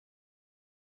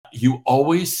you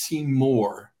always see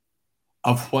more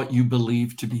of what you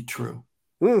believe to be true.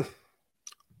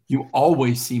 You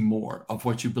always see more of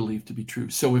what you believe to be true.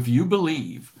 So if you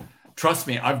believe, trust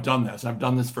me, I've done this. I've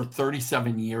done this for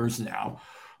 37 years now.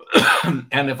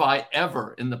 And if I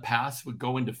ever in the past would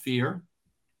go into fear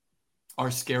or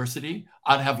scarcity,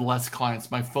 I'd have less clients.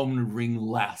 My phone would ring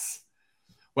less.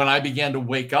 When I began to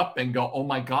wake up and go, oh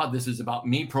my God, this is about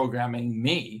me programming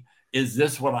me. Is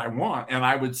this what I want? And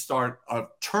I would start a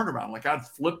turnaround. Like I'd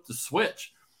flip the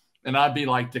switch and I'd be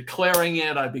like declaring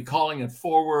it. I'd be calling it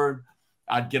forward.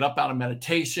 I'd get up out of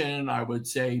meditation. I would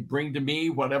say, bring to me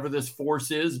whatever this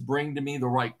force is, bring to me the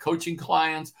right coaching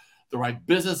clients, the right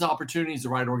business opportunities, the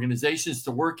right organizations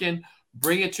to work in.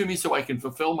 Bring it to me so I can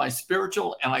fulfill my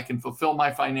spiritual and I can fulfill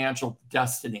my financial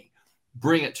destiny.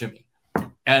 Bring it to me.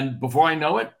 And before I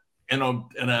know it, in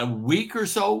a week or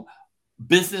so,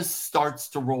 business starts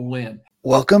to roll in.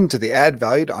 Welcome to the Add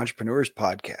Value to Entrepreneurs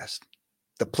podcast,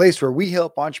 the place where we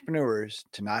help entrepreneurs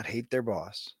to not hate their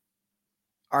boss.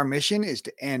 Our mission is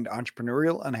to end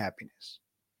entrepreneurial unhappiness.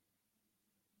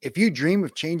 If you dream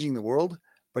of changing the world,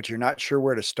 but you're not sure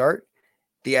where to start,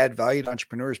 the Add Value to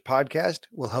Entrepreneurs podcast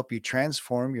will help you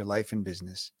transform your life and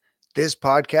business. This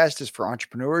podcast is for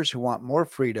entrepreneurs who want more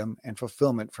freedom and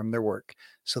fulfillment from their work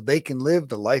so they can live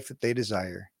the life that they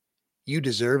desire. You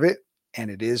deserve it,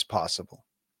 and it is possible.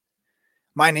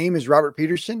 My name is Robert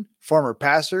Peterson, former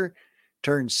pastor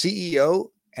turned CEO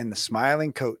and the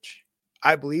smiling coach.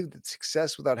 I believe that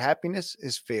success without happiness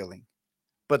is failing,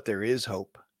 but there is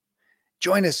hope.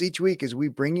 Join us each week as we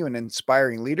bring you an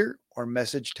inspiring leader or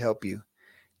message to help you.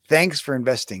 Thanks for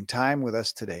investing time with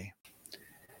us today.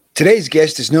 Today's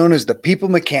guest is known as the People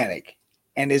Mechanic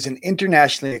and is an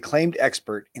internationally acclaimed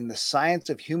expert in the science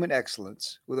of human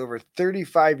excellence with over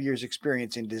 35 years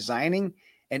experience in designing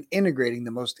and integrating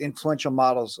the most influential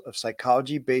models of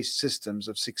psychology-based systems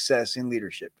of success in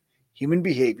leadership, human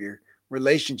behavior,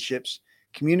 relationships,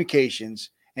 communications,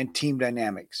 and team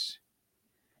dynamics.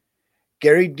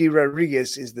 Gary De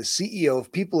Rodriguez is the CEO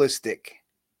of Peopleistic,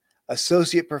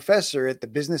 associate professor at the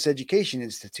Business Education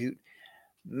Institute,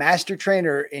 master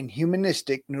trainer in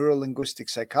humanistic neurolinguistic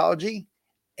psychology,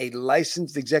 a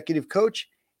licensed executive coach,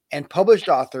 and published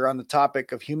author on the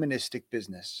topic of humanistic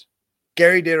business.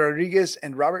 Gary De Rodriguez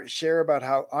and Robert share about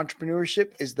how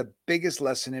entrepreneurship is the biggest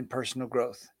lesson in personal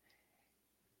growth.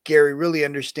 Gary really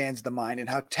understands the mind and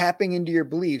how tapping into your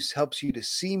beliefs helps you to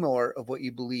see more of what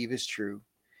you believe is true.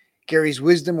 Gary's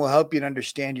wisdom will help you to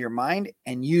understand your mind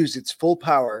and use its full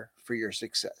power for your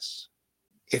success.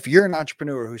 If you're an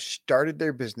entrepreneur who started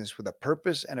their business with a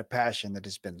purpose and a passion that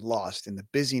has been lost in the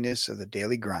busyness of the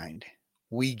daily grind,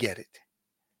 we get it.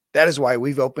 That is why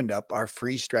we've opened up our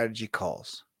free strategy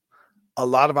calls. A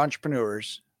lot of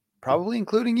entrepreneurs, probably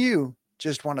including you,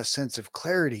 just want a sense of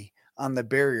clarity on the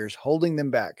barriers holding them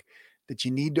back that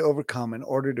you need to overcome in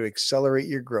order to accelerate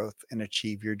your growth and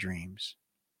achieve your dreams.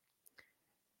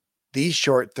 These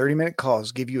short 30-minute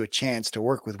calls give you a chance to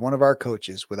work with one of our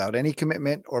coaches without any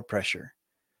commitment or pressure.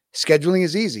 Scheduling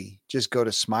is easy. Just go to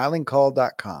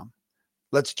smilingcall.com.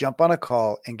 Let's jump on a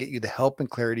call and get you the help and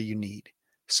clarity you need.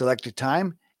 Select a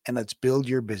time and let's build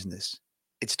your business.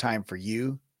 It's time for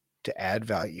you to add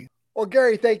value. Well,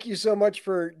 Gary, thank you so much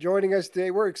for joining us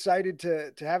today. We're excited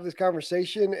to have this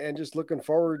conversation and just looking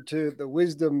forward to the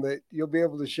wisdom that you'll be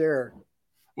able to share.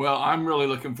 Well, I'm really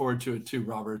looking forward to it too,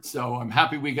 Robert. So I'm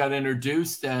happy we got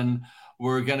introduced and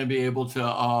we're going to be able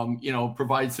to,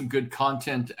 provide some good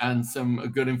content and some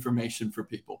good information for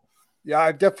people. Yeah,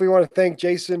 I definitely want to thank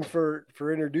Jason for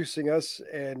introducing us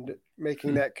and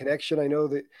making that connection. I know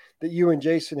that you and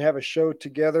Jason have a show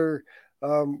together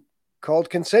called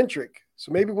Concentric.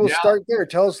 So maybe we'll start there.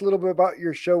 Tell us a little bit about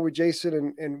your show with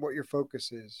Jason and what your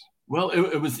focus is. Well,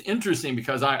 it was interesting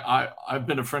because I've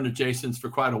been a friend of Jason's for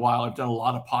quite a while. I've done a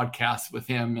lot of podcasts with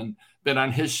him and been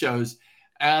on his shows.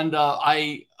 And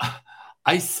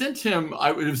I sent him,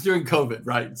 it was during COVID,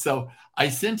 right? So I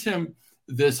sent him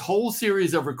this whole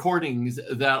series of recordings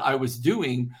that I was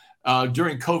doing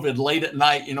during COVID late at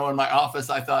night, in my office.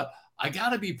 I thought, I got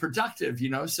to be productive,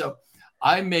 so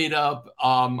I made up,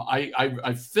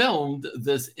 I filmed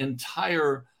this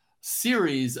entire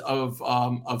series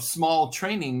of small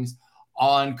trainings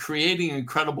on creating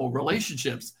incredible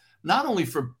relationships, not only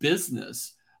for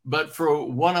business, but for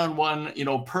one-on-one,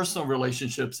 personal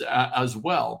relationships as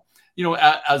well.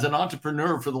 As an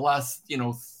entrepreneur for the last,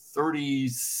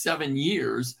 37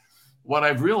 years, what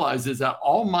I've realized is that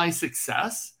all my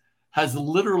success has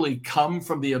literally come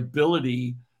from the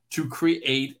ability to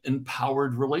create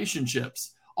empowered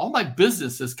relationships. All my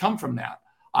business has come from that.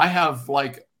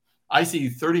 I see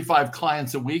 35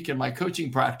 clients a week in my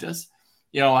coaching practice.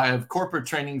 I have corporate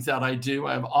trainings that I do.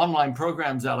 I have online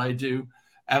programs that I do,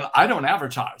 and I don't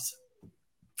advertise.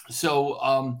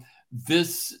 So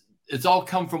it's all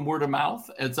come from word of mouth.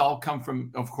 It's all come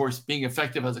from, of course, being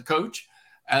effective as a coach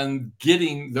and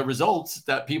getting the results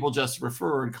that people just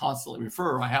refer and constantly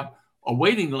refer. I have a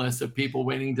waiting list of people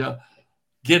waiting to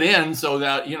get in so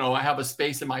that, I have a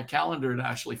space in my calendar to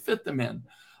actually fit them in.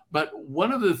 But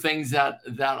one of the things that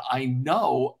I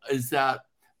know is that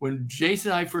when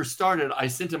Jason and I first started, I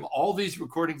sent him all these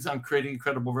recordings on creating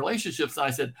incredible relationships. And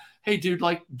I said, hey, dude,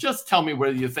 just tell me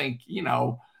whether you think,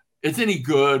 it's any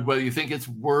good, whether you think it's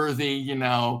worthy, you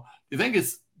think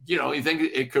it's, you think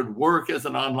it could work as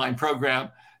an online program.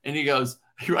 And he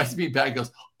writes me back,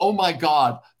 goes, oh my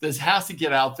God, this has to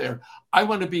get out there. I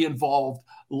want to be involved.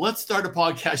 Let's start a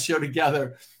podcast show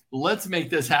together. Let's make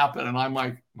this happen. And I'm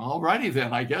like, all righty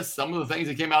then. I guess some of the things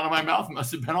that came out of my mouth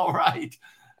must have been all right.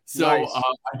 So nice.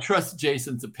 I trust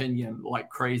Jason's opinion like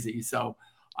crazy. So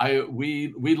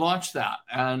we launched that.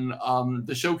 And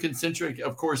the show Concentric,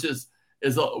 of course,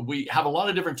 we have a lot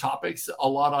of different topics, a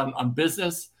lot on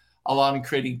business, a lot on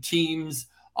creating teams,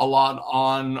 a lot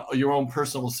on your own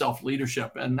personal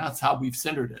self-leadership. And that's how we've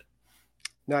centered it.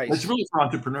 Nice. It's really for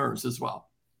entrepreneurs as well.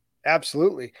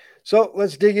 Absolutely. So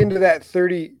let's dig into that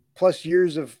 30 plus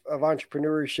years of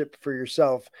entrepreneurship for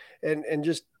yourself and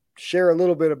just share a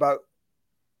little bit about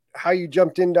how you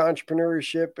jumped into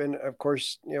entrepreneurship. And of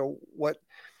course, what's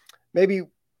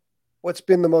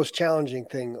been the most challenging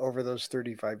thing over those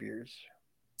 35 years?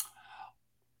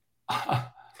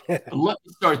 Let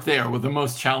me start there with the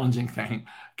most challenging thing,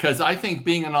 because I think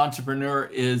being an entrepreneur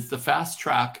is the fast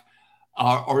track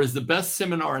or is the best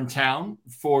seminar in town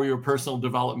for your personal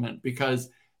development, because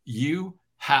you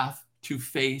have to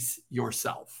face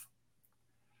yourself.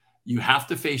 You have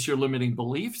to face your limiting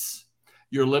beliefs.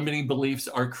 Your limiting beliefs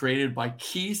are created by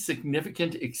key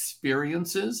significant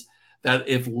experiences that,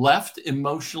 if left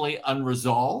emotionally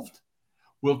unresolved,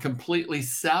 will completely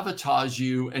sabotage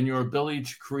you and your ability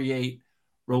to create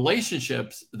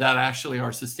relationships that actually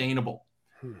are sustainable.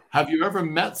 Have you ever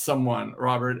met someone,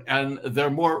 Robert, and they're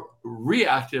more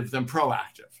reactive than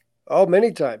proactive? Oh,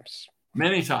 many times.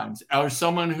 Many times. Or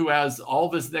someone who has all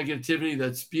this negativity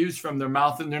that spews from their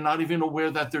mouth and they're not even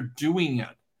aware that they're doing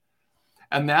it.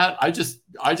 And that I just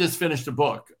finished a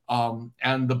book,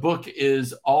 and the book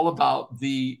is all about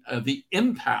the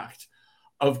impact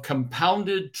of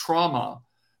compounded trauma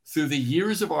through the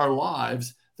years of our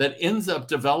lives that ends up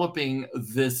developing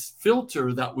this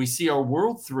filter that we see our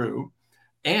world through.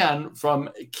 And from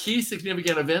key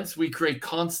significant events, we create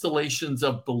constellations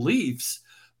of beliefs.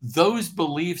 Those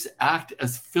beliefs act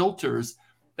as filters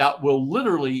that will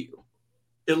literally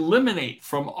eliminate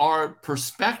from our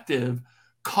perspective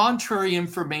contrary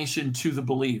information to the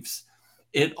beliefs.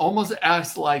 It almost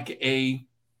acts like a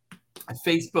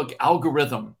Facebook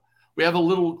algorithm. We have a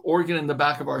little organ in the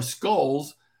back of our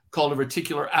skulls called a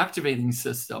reticular activating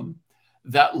system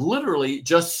that literally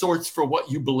just sorts for what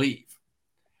you believe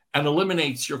and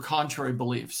eliminates your contrary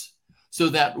beliefs, so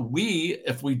that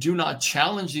if we do not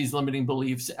challenge these limiting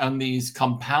beliefs and these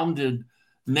compounded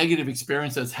negative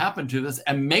experiences happen to us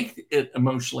and make it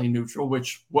emotionally neutral,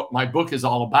 which what my book is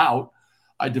all about.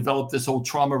 I developed this whole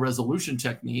trauma resolution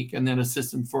technique and then a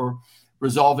system for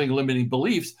resolving limiting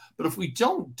beliefs. But if we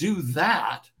don't do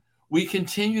that, we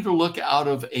continue to look out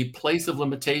of a place of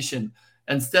limitation.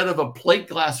 Instead of a plate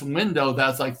glass window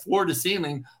that's like floor to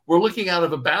ceiling, we're looking out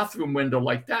of a bathroom window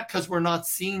like that because we're not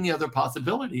seeing the other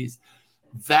possibilities.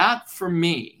 That, for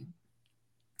me,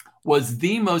 was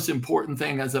the most important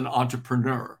thing as an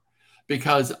entrepreneur,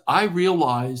 because I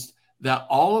realized that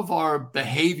all of our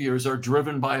behaviors are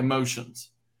driven by emotions.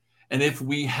 And if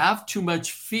we have too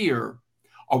much fear,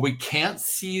 or we can't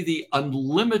see the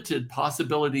unlimited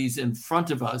possibilities in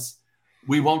front of us,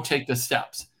 we won't take the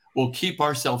steps. We'll keep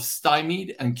ourselves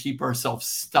stymied and keep ourselves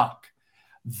stuck.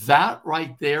 That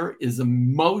right there is the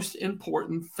most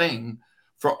important thing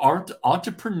for our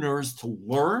entrepreneurs to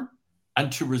learn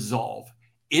and to resolve.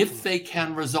 If they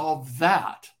can resolve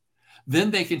that, then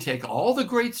they can take all the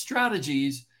great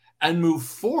strategies and move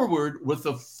forward with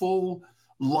the full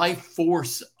life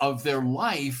force of their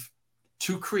life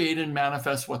to create and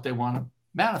manifest what they want to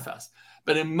manifest.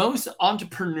 But in most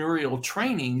entrepreneurial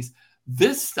trainings,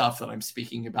 this stuff that I'm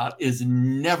speaking about is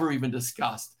never even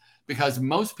discussed, because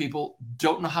most people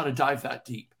don't know how to dive that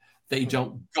deep. They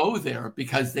don't go there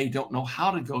because they don't know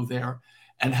how to go there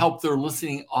and help their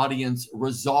listening audience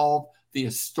resolve the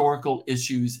historical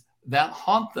issues that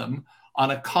haunt them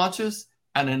on a conscious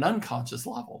and an unconscious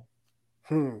level.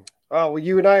 Oh, well,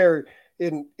 you and I are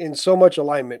in so much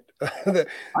alignment.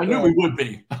 I knew we would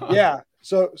be. Yeah.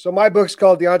 So my book's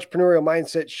called The Entrepreneurial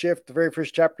Mindset Shift. The very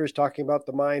first chapter is talking about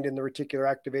the mind and the reticular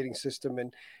activating system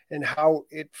and how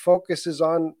it focuses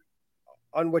on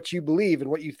what you believe and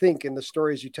what you think and the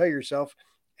stories you tell yourself.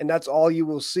 And that's all you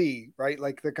will see, right?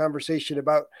 Like the conversation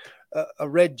about a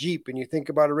red Jeep, and you think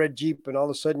about a red Jeep, and all of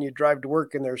a sudden you drive to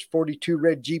work and there's 42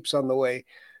 red Jeeps on the way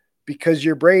because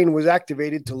your brain was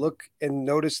activated to look and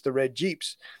notice the red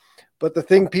Jeeps. But the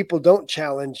thing people don't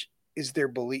challenge is their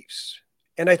beliefs.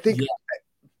 And I think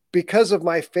because of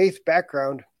my faith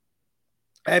background,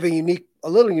 I have a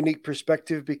little unique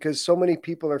perspective because so many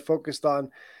people are focused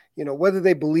on, whether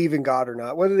they believe in God or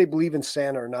not, whether they believe in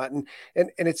Santa or not. And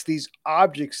it's these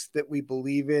objects that we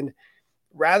believe in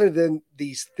rather than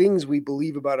these things we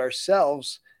believe about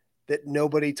ourselves that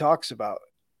nobody talks about.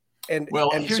 And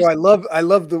so I love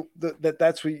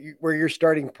that's where your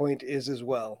starting point is as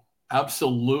well.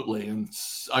 Absolutely. And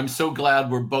I'm so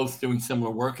glad we're both doing similar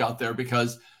work out there,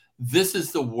 because this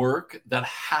is the work that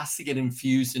has to get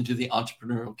infused into the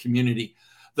entrepreneurial community.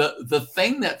 The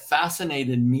thing that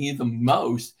fascinated me the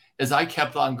most is I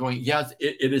kept on going, yes,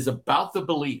 it is about the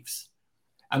beliefs.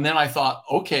 And then I thought,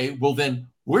 okay, well then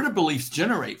where do beliefs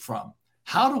generate from?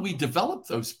 How do we develop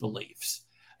those beliefs?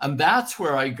 And that's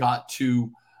where I got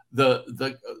to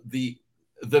the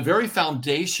very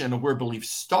foundation of where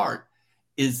beliefs start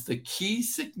is the key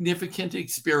significant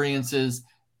experiences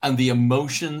and the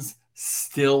emotions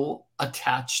still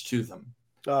attached to them.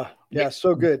 Yeah,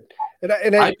 so good.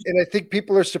 And I think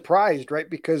people are surprised, right?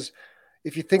 Because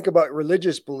if you think about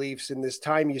religious beliefs and this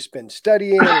time you spend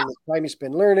studying and this time you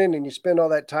spend learning and you spend all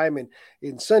that time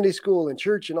in Sunday school and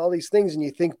church and all these things, and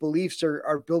you think beliefs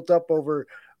are built up over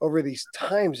these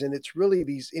times, and it's really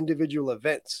these individual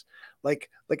events, like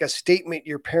a statement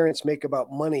your parents make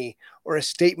about money, or a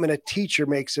statement a teacher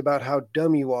makes about how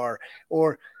dumb you are,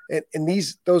 and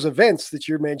those events that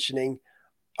you're mentioning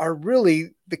are really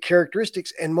the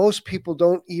characteristics, and most people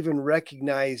don't even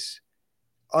recognize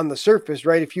on the surface,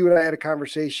 right? If you and I had a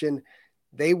conversation,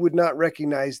 they would not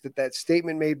recognize that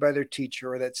statement made by their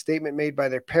teacher or that statement made by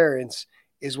their parents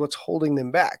is what's holding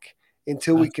them back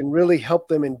until we can really help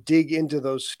them and dig into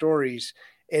those stories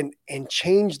and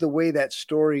change the way that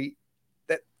story,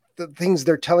 that the things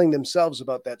they're telling themselves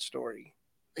about that story.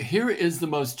 Here is the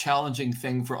most challenging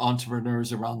thing for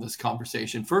entrepreneurs around this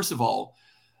conversation. First of all,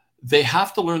 they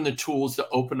have to learn the tools to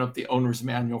open up the owner's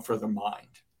manual for their mind.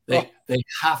 They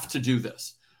have to do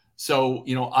this. So,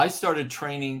 I started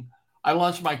training. I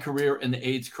launched my career in the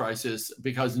AIDS crisis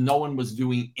because no one was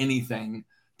doing anything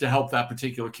to help that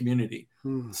particular community.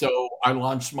 So I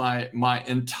launched my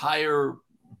entire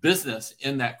business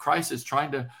in that crisis,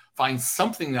 trying to find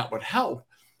something that would help.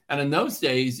 And in those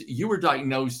days, you were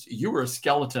diagnosed, you were a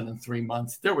skeleton in 3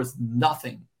 months. There was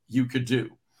nothing you could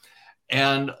do.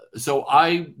 And so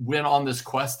I went on this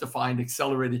quest to find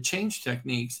accelerated change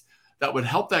techniques that would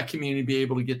help that community be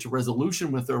able to get to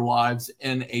resolution with their lives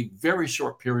in a very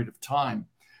short period of time.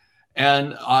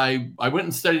 And I went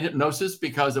and studied hypnosis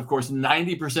because, of course,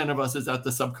 90% of us is at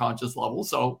the subconscious level.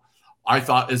 So I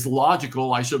thought it's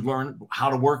logical I should learn how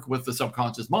to work with the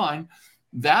subconscious mind.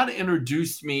 That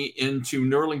introduced me into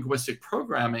neurolinguistic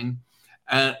programming,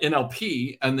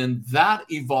 NLP, and then that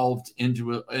evolved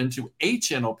into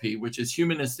HNLP, which is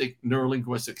humanistic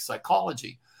neurolinguistic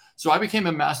psychology. So I became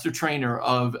a master trainer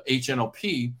of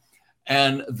HNLP,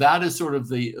 and that is sort of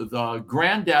the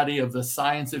granddaddy of the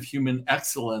science of human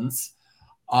excellence.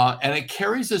 And it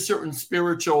carries a certain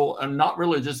spiritual, and not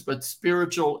religious, but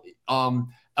spiritual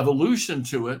evolution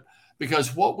to it,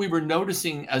 because what we were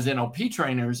noticing as NLP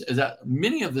trainers is that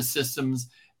many of the systems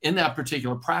in that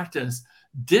particular practice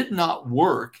did not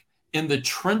work in the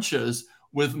trenches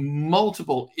with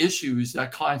multiple issues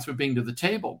that clients would bring to the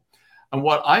table. And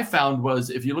what I found was,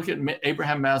 if you look at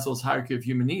Abraham Maslow's hierarchy of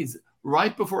human needs,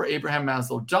 right before Abraham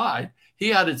Maslow died,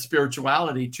 he added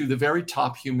spirituality to the very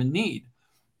top human need,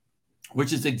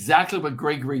 which is exactly what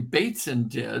Gregory Bateson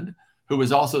did, who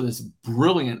was also this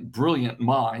brilliant, brilliant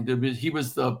mind. He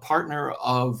was the partner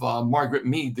of Margaret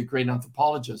Mead, the great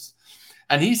anthropologist.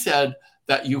 And he said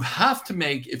that you have to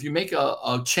if you make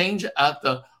a change at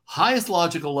the highest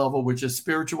logical level, which is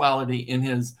spirituality in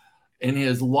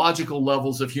his logical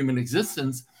levels of human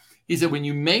existence, he said, when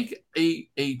you make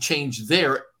a change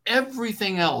there,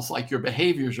 everything else, like your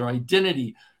behaviors, your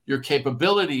identity, your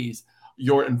capabilities,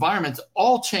 your environments,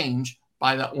 all change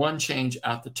by that one change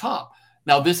at the top.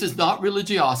 Now, this is not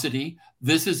religiosity.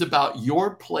 This is about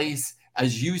your place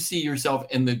as you see yourself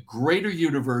in the greater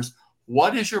universe.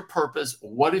 What is your purpose?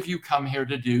 What have you come here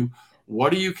to do?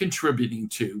 What are you contributing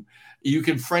to? You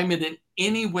can frame it in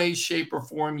any way, shape, or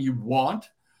form you want.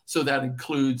 So that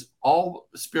includes all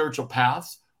spiritual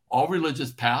paths, all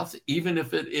religious paths, even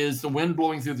if it is the wind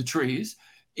blowing through the trees,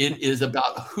 it is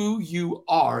about who you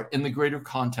are in the greater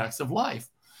context of life.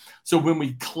 So when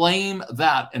we claim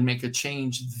that and make a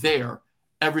change there,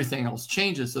 everything else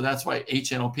changes. So that's why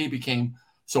HNLP became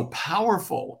so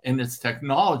powerful in its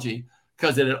technology,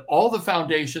 because it had all the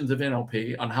foundations of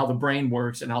NLP on how the brain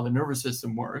works and how the nervous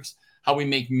system works, how we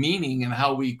make meaning and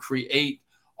how we create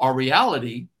our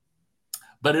reality.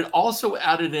 But it also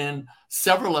added in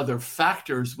several other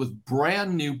factors with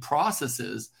brand new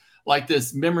processes, like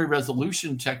this memory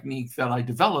resolution technique that I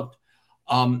developed.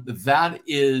 That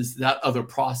is that other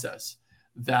process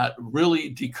that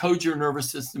really decodes your nervous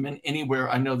system in anywhere.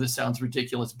 I know this sounds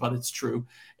ridiculous, but it's true.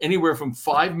 Anywhere from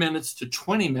 5 minutes to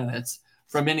 20 minutes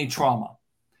from any trauma.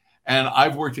 And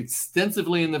I've worked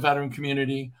extensively in the veteran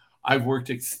community. I've worked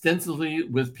extensively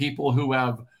with people who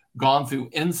have gone through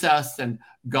incest and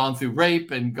gone through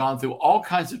rape and gone through all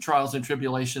kinds of trials and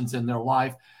tribulations in their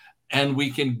life. And we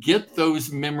can get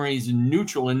those memories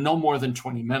neutral in no more than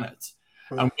 20 minutes.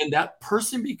 And when that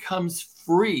person becomes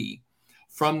free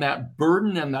from that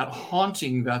burden and that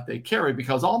haunting that they carry,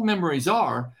 because all memories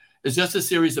is just a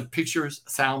series of pictures,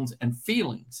 sounds, and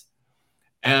feelings.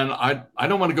 And I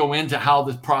don't want to go into how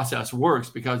this process works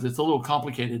because it's a little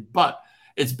complicated, but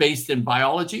it's based in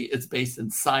biology, it's based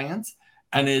in science,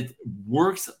 and it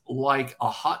works like a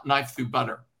hot knife through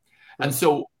butter. And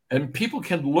so, and people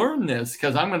can learn this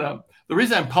because the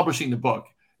reason I'm publishing the book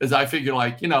is I figure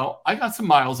I got some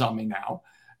miles on me now,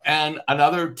 and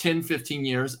another 10, 15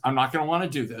 years, I'm not going to want to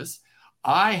do this.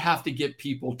 I have to get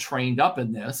people trained up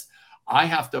in this. I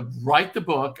have to write the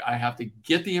book. I have to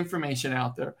get the information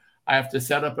out there. I have to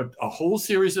set up a whole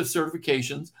series of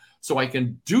certifications so I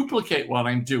can duplicate what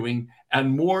I'm doing,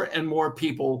 and more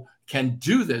people can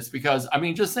do this. Because,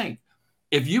 just think,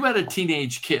 if you had a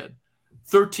teenage kid,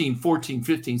 13, 14,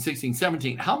 15, 16,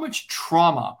 17, how much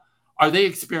trauma are they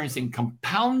experiencing?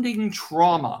 Compounding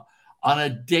trauma on a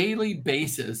daily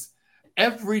basis,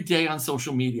 every day on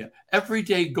social media, every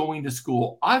day going to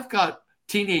school. I've got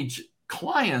teenage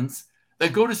clients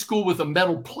that go to school with a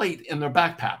metal plate in their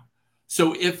backpack.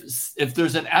 So if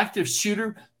there's an active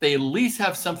shooter, they at least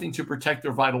have something to protect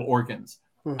their vital organs.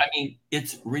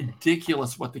 It's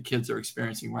ridiculous what the kids are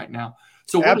experiencing right now.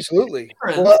 So absolutely,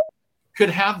 could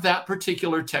have that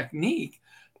particular technique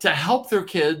to help their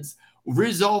kids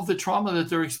resolve the trauma that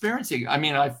they're experiencing.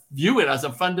 I view it as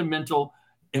a fundamental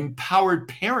empowered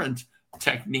parent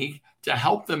technique to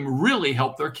help them really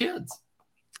help their kids.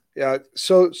 Yeah,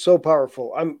 so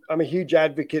powerful. I'm a huge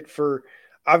advocate for,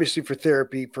 obviously, for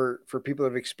therapy for people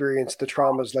that have experienced the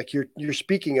traumas like you're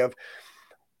speaking of.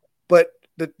 But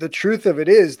the truth of it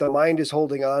is, the mind is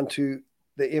holding on to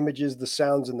the images, the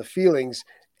sounds, and the feelings,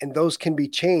 and those can be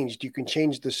changed. You can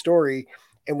change the story,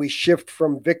 and we shift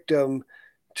from victim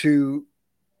to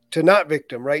not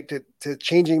victim, right? To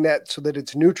changing that so that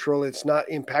it's neutral. It's not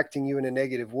impacting you in a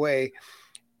negative way.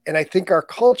 And I think our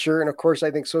culture, and of course, I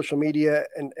think social media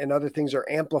and other things are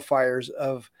amplifiers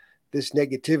of this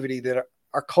negativity, that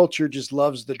our culture just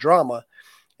loves the drama.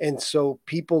 And so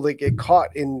people that get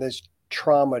caught in this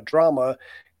drama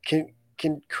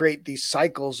can create these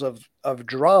cycles of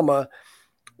drama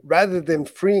rather than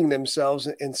freeing themselves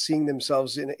and seeing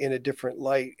themselves in a different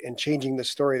light and changing the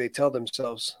story they tell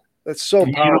themselves. That's so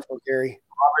powerful, Gary.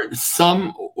 Robert,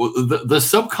 the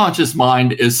subconscious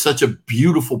mind is such a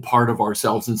beautiful part of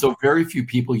ourselves, and so very few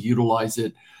people utilize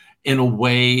it in a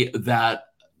way that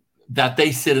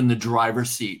they sit in the driver's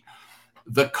seat.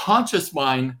 The conscious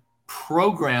mind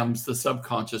programs the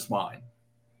subconscious mind,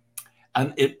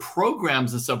 and it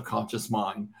programs the subconscious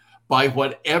mind by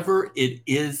whatever it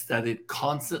is that it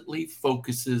constantly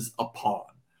focuses upon.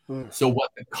 So what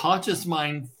the conscious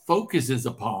mind focuses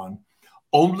upon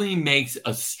only makes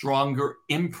a stronger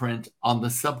imprint on the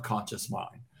subconscious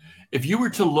mind. If you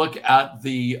were to look at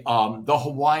the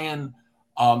Hawaiian,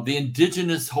 the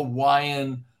indigenous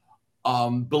Hawaiian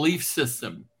belief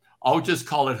system, I'll just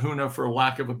call it Huna for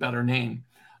lack of a better name,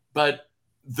 but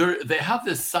they have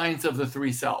this science of the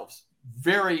three selves.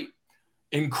 Very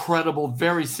incredible,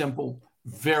 very simple,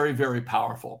 very, very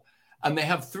powerful. And they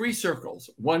have three circles,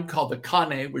 one called the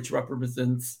Kane, which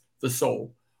represents the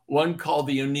soul, one called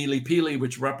the Unilipili,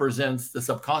 which represents the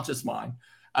subconscious mind,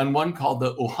 and one called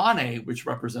the Uhane, which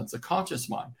represents the conscious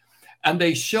mind. And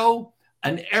they show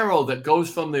an arrow that goes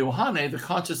from the Uhane, the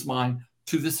conscious mind,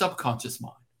 to the subconscious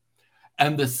mind.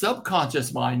 And the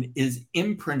subconscious mind is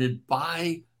imprinted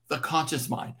by the conscious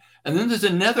mind. And then there's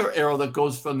another arrow that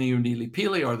goes from the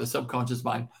Unilipili, or the subconscious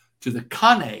mind, to the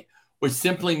Kane, which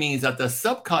simply means that the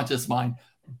subconscious mind,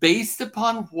 based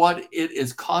upon what it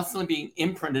is constantly being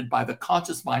imprinted by the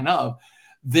conscious mind of,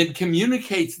 then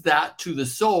communicates that to the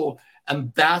soul.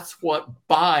 And that's what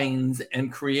binds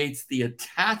and creates the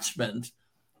attachment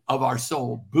of our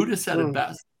soul. Buddha said it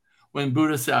best when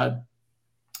Buddha said,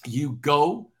 you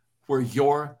go where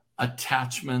your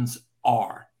attachments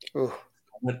are. Ooh.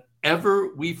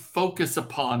 Whatever we focus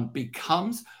upon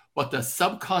becomes what the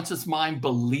subconscious mind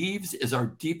believes is our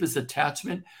deepest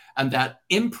attachment, and that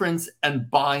imprints and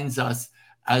binds us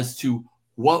as to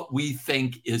what we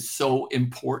think is so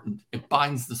important. It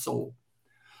binds the soul.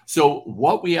 So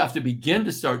what we have to begin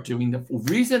to start doing, the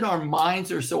reason our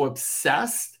minds are so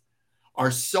obsessed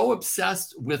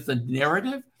with the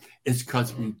narrative, is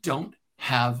because we don't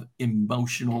have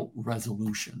emotional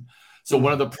resolution. So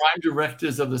one of the prime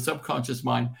directives of the subconscious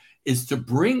mind is to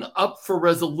bring up for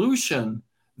resolution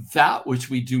that which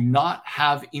we do not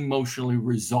have emotionally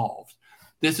resolved.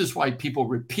 This is why people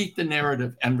repeat the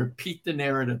narrative and repeat the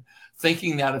narrative,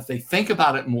 thinking that if they think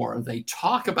about it more, or they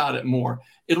talk about it more,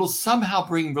 it'll somehow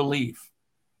bring relief.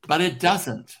 But it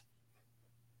doesn't.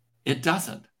 It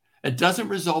doesn't. It doesn't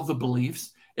resolve the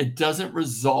beliefs. It doesn't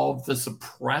resolve the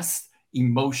suppressed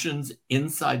emotions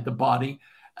inside the body.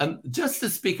 And just to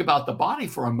speak about the body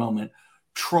for a moment,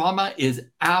 trauma is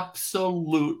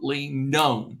absolutely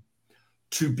known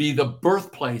to be the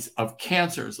birthplace of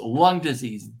cancers, lung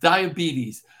disease,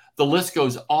 diabetes. The list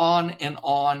goes on and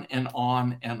on and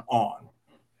on and on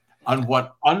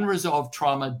what unresolved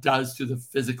trauma does to the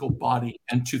physical body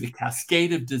and to the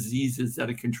cascade of diseases that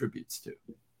it contributes to.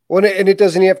 Well, and it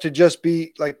doesn't have to just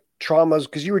be like traumas,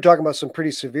 because you were talking about some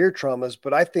pretty severe traumas,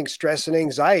 but I think stress and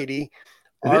anxiety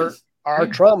are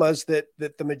traumas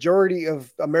that the majority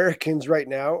of Americans right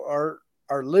now are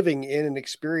living in and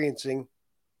experiencing,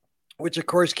 which of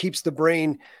course keeps the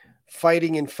brain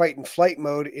fighting in fight and flight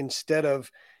mode instead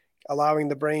of allowing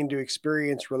the brain to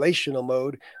experience relational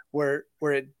mode, where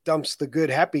it dumps the good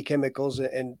happy chemicals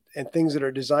and things that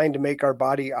are designed to make our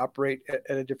body operate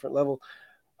at a different level.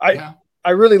 I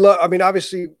really love, I mean,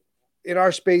 obviously in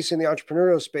our space, in the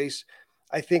entrepreneurial space,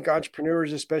 I think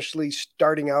entrepreneurs, especially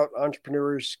starting out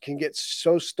entrepreneurs, can get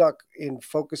so stuck in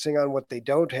focusing on what they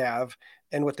don't have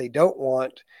and what they don't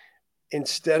want,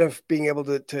 instead of being able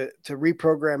to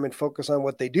reprogram and focus on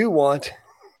what they do want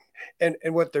and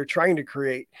what they're trying to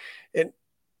create.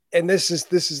 And this is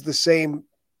the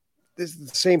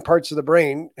same parts of the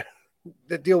brain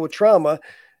that deal with trauma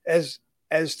as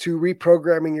to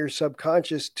reprogramming your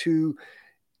subconscious to,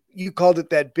 you called it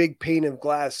that big pane of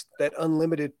glass, that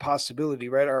unlimited possibility,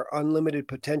 right? Our unlimited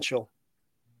potential,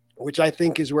 which I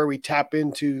think is where we tap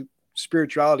into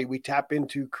spirituality. We tap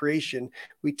into creation.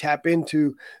 We tap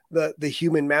into the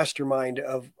human mastermind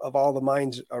of all the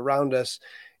minds around us.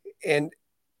 And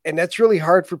that's really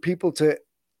hard for people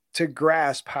to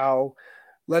grasp, how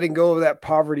letting go of that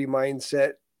poverty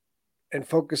mindset and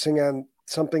focusing on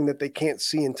something that they can't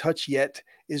see and touch yet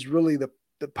is really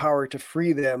the power to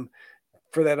free them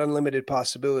for that unlimited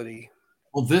possibility.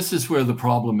 Well, this is where the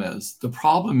problem is. The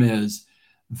problem is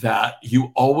that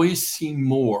you always see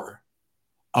more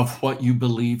of what you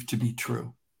believe to be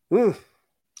true.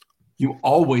 You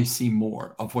always see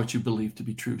more of what you believe to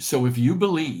be true. So if you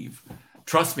believe,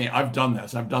 trust me, I've done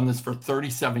this. I've done this for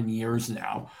 37 years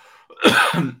now.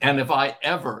 And if I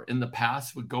ever in the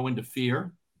past would go into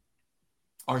fear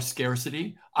or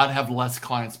scarcity, I'd have less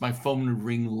clients. My phone would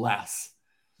ring less.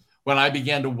 When I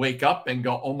began to wake up and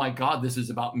go, oh my God, this is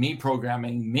about me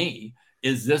programming me.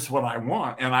 Is this what I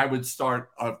want? And I would start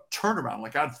a turnaround.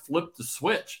 Like I'd flip the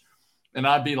switch and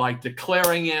I'd be like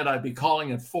declaring it. I'd be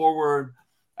calling it forward.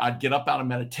 I'd get up out of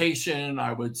meditation.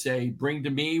 I would say, bring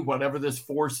to me whatever this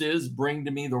force is, bring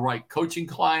to me the right coaching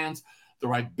clients, the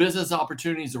right business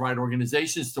opportunities, the right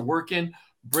organizations to work in.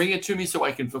 Bring it to me so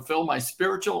I can fulfill my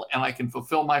spiritual and I can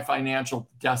fulfill my financial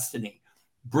destiny.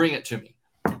 Bring it to me.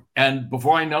 And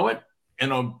before I know it,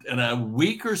 in a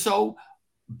week or so,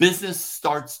 business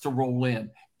starts to roll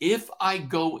in. If I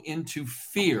go into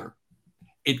fear,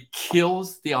 it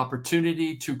kills the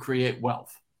opportunity to create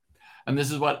wealth. And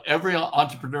this is what every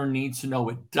entrepreneur needs to know.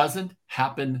 It doesn't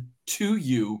happen to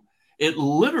you. It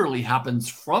literally happens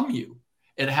from you.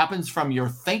 It happens from your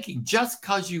thinking. Just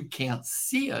because you can't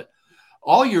see it,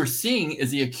 all you're seeing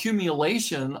is the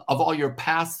accumulation of all your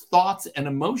past thoughts and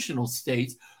emotional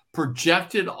states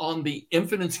projected on the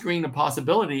infinite screen of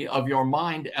possibility of your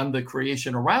mind and the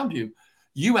creation around you.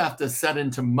 You have to set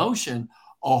into motion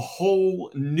a whole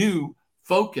new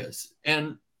focus.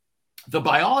 And the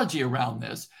biology around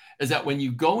this is that when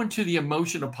you go into the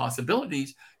emotion of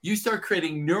possibilities, you start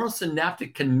creating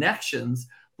neurosynaptic connections,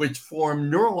 which form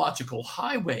neurological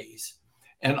highways.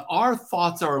 And our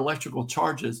thoughts are electrical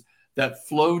charges that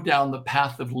flow down the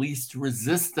path of least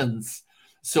resistance.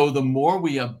 So the more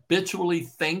we habitually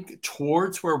think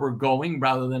towards where we're going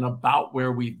rather than about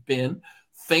where we've been,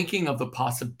 thinking of the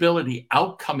possibility,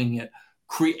 outcoming it,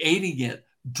 creating it,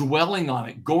 dwelling on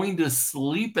it, going to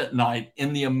sleep at night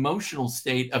in the emotional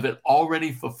state of it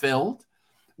already fulfilled,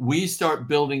 we start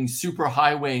building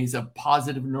superhighways of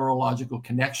positive neurological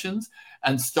connections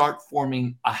and start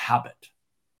forming a habit.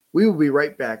 We will be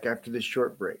right back after this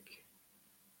short break.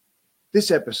 This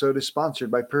episode is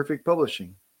sponsored by Perfect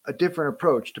Publishing, a different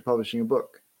approach to publishing a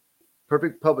book.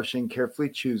 Perfect Publishing carefully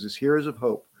chooses heroes of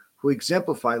hope who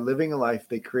exemplify living a life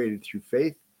they created through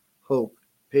faith, hope,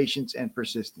 patience, and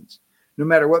persistence. No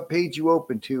matter what page you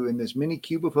open to in this mini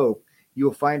cube of hope, you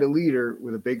will find a leader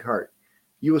with a big heart.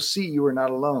 You will see you are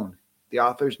not alone. The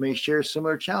authors may share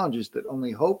similar challenges that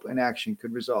only hope and action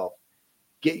could resolve.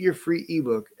 Get your free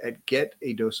ebook at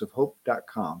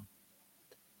getadoseofhope.com.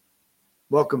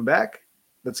 Welcome back.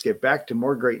 Let's get back to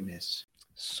more greatness.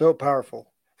 So powerful.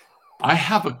 I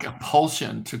have a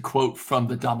compulsion to quote from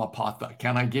the Dhammapada.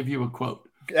 Can I give you a quote?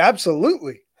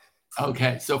 Absolutely.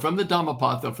 Okay, so from the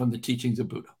Dhammapada, from the teachings of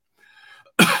Buddha.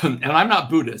 And I'm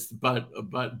not Buddhist, but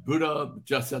Buddha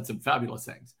just said some fabulous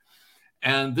things.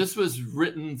 And this was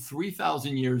written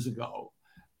 3,000 years ago.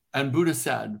 And Buddha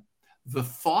said, the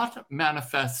thought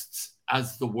manifests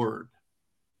as the word.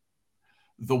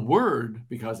 The word,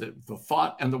 because the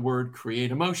thought and the word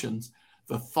create emotions,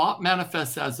 the thought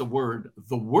manifests as the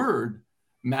word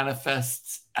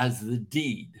manifests as the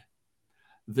deed.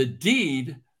 The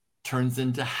deed turns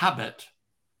into habit.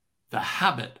 The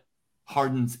habit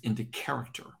hardens into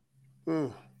character.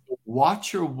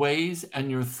 Watch your ways and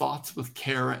your thoughts with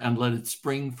care and let it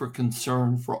spring for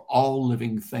concern for all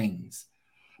living things.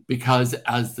 Because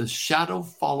as the shadow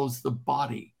follows the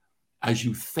body, as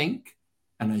you think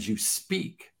and as you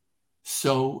speak,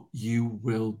 so you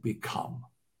will become.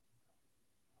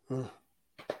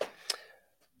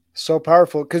 So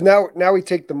powerful, because now we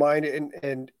take the mind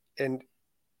and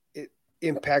it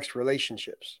impacts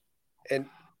relationships, and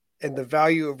the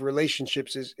value of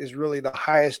relationships is really the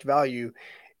highest value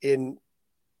in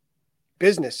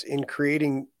business, in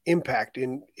creating impact,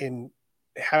 in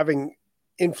having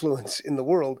influence in the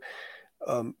world.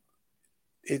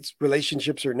 It's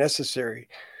relationships are necessary.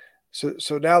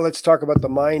 So now let's talk about the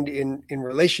mind in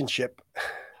relationship.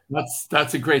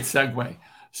 That's a great segue.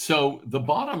 So the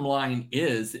bottom line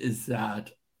is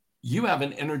that you have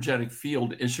an energetic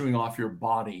field issuing off your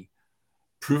body,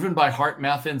 proven by Heart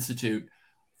Math Institute,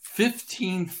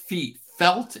 15 feet,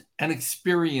 felt and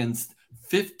experienced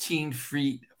 15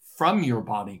 feet from your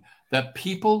body, that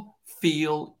people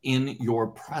feel in your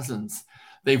presence.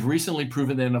 They've recently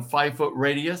proven that in a 5-foot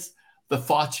radius, the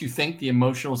thoughts you think, the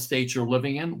emotional state you're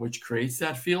living in, which creates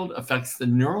that field, affects the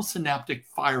neurosynaptic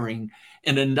firing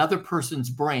in another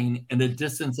person's brain in a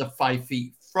distance of 5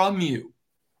 feet from you.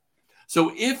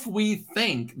 So if we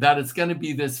think that it's going to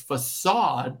be this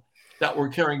facade that we're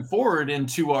carrying forward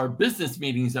into our business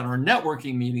meetings and our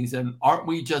networking meetings, and aren't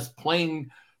we just playing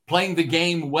the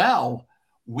game well,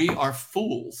 we are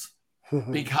fools.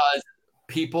 Because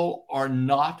people are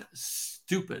not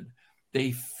stupid.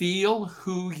 They feel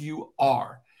who you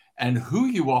are. And who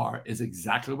you are is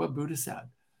exactly what Buddha said.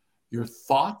 Your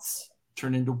thoughts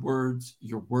turn into words.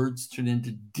 Your words turn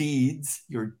into deeds.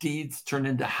 Your deeds turn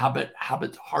into habit.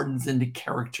 Habit hardens into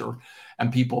character.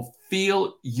 And people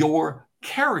feel your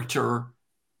character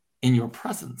in your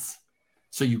presence.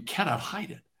 So you cannot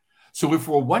hide it. So if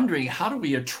we're wondering, how do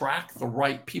we attract the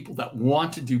right people that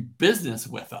want to do business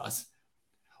with us?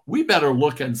 We better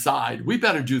look inside. We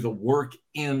better do the work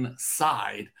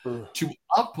inside to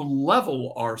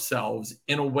up-level ourselves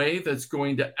in a way that's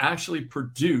going to actually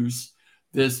produce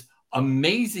this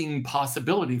amazing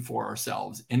possibility for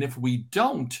ourselves. And if we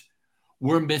don't,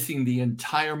 we're missing the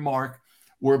entire mark.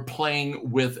 We're playing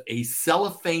with a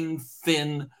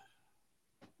cellophane-thin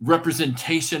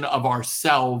representation of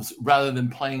ourselves rather than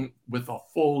playing with a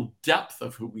full depth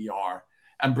of who we are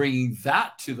and bringing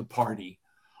that to the party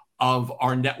of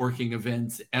our networking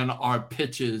events and our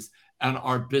pitches and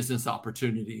our business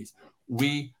opportunities.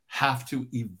 We have to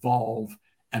evolve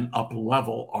and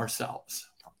up-level ourselves.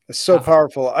 It's so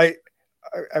powerful. I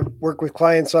work with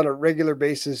clients on a regular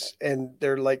basis, and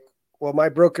they're like, well, my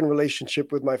broken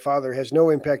relationship with my father has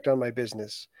no impact on my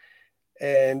business.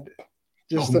 And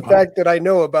just the fact that I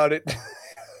know about it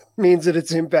means that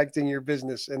it's impacting your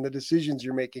business and the decisions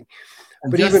you're making.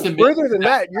 But even further than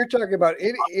that, you're talking about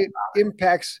it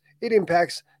impacts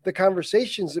the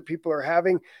conversations that people are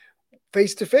having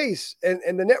face to face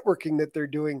and the networking that they're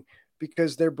doing,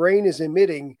 because their brain is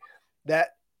emitting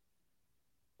that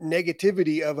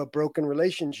negativity of a broken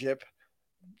relationship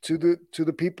to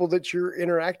the people that you're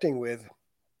interacting with.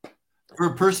 For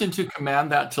a person to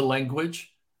command that to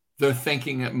language, they're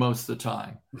thinking it most of the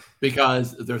time,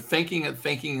 because they're thinking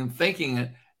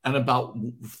it, and about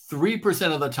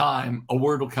 3% of the time, a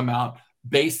word will come out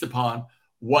based upon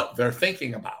what they're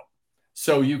thinking about.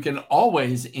 So you can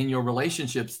always, in your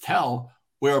relationships, tell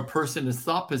where a person is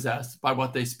thought possessed by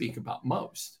what they speak about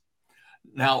most.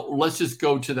 Now, let's just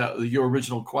go to your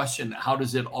original question. How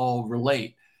does it all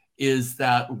relate? Is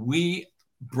that we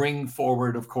bring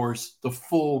forward, of course, the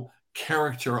full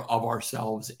character of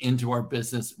ourselves into our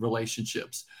business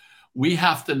relationships. We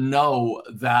have to know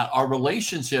that our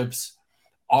relationships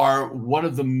are one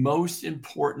of the most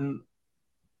important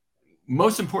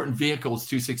vehicles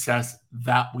to success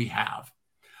that we have.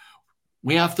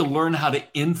 We have to learn how to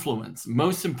influence.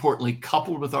 Most importantly,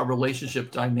 coupled with our relationship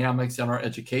dynamics and our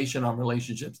education on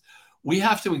relationships, we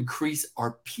have to increase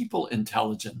our people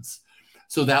intelligence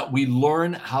so that we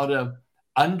learn how to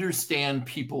understand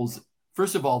people's,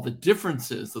 first of all, the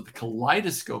differences, the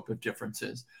kaleidoscope of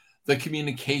differences, the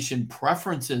communication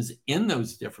preferences in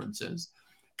those differences,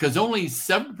 because only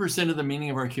 7% of the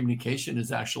meaning of our communication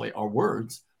is actually our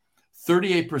words.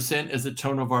 38% is the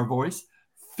tone of our voice.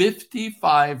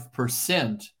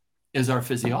 55% is our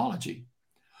physiology.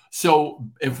 So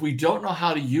if we don't know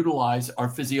how to utilize our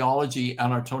physiology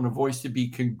and our tone of voice to be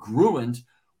congruent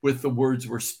with the words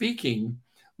we're speaking,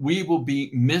 we will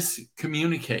be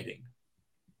miscommunicating.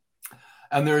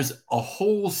 And there's a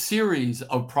whole series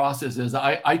of processes.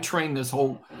 I train this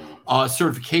whole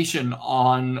certification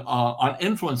on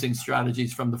influencing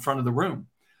strategies from the front of the room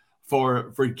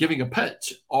for giving a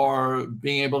pitch, or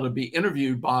being able to be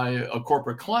interviewed by a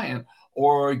corporate client,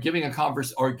 or giving a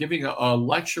conference, or giving a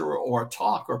lecture or a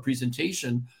talk or a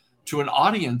presentation to an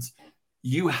audience.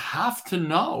 You have to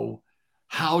know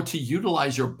how to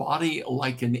utilize your body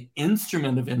like an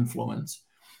instrument of influence.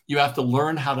 You have to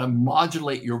learn how to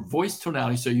modulate your voice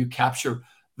tonality so you capture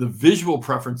the visual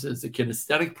preferences, the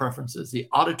kinesthetic preferences, the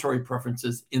auditory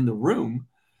preferences in the room.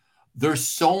 There's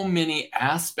so many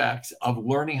aspects of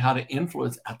learning how to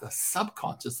influence at the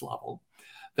subconscious level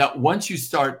that once you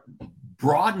start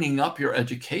broadening up your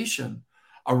education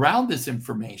around this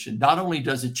information, not only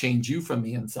does it change you from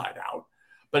the inside out,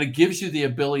 but it gives you the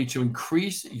ability to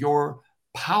increase your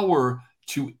power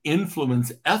to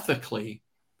influence ethically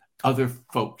other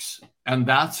folks. And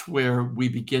that's where we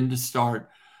begin to start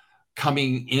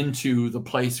coming into the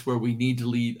place where we need to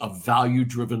lead a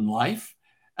value-driven life.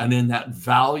 And in that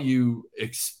value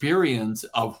experience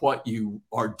of what you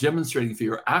are demonstrating through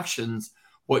your actions,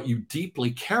 what you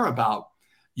deeply care about,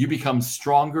 you become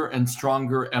stronger and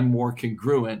stronger and more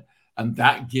congruent. And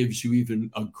that gives you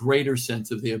even a greater sense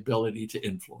of the ability to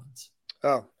influence.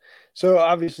 Oh, so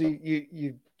obviously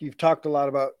you've talked a lot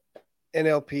about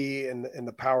NLP and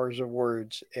the powers of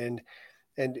words, and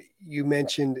you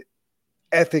mentioned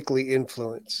ethically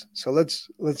influence. So let's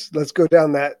go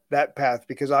down that path,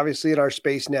 because obviously in our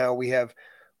space now we have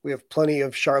plenty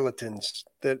of charlatans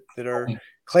that are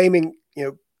claiming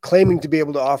to be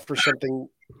able to offer something,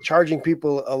 charging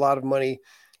people a lot of money,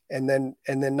 and then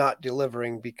not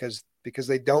delivering because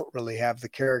they don't really have the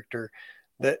character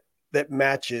that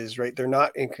matches, right? They're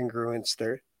not in congruence.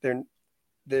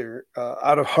 They're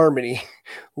out of harmony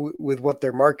with what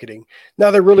they're marketing.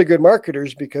 Now they're really good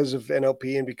marketers because of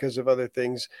NLP and because of other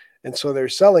things. And so they're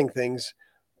selling things,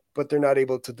 but they're not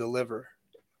able to deliver.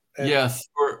 And yes.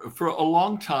 For a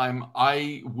long time,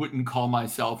 I wouldn't call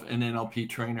myself an NLP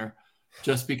trainer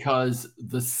just because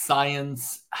the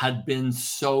science had been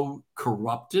so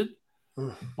corrupted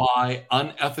by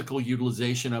unethical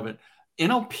utilization of it.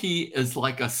 NLP is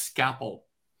like a scalpel.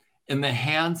 In the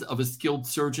hands of a skilled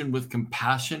surgeon with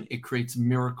compassion, it creates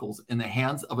miracles. In the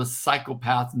hands of a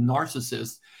psychopath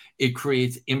narcissist, it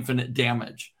creates infinite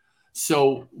damage.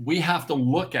 So we have to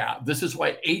look at, this is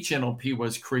why HNLP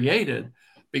was created,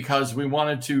 because we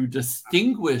wanted to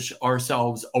distinguish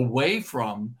ourselves away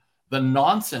from the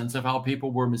nonsense of how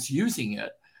people were misusing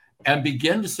it, and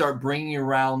begin to start bringing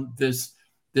around this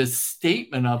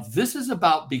statement of, this is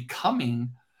about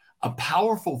becoming a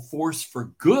powerful force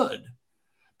for good.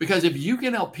 Because if you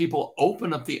can help people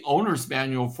open up the owner's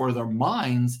manual for their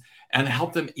minds and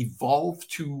help them evolve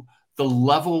to the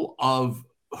level of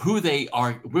who they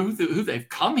are, who they've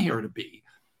come here to be.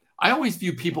 I always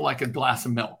view people like a glass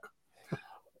of milk,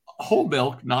 whole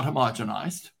milk, not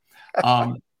homogenized.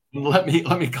 Let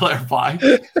me clarify.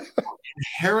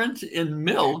 Inherent in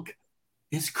milk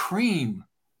is cream.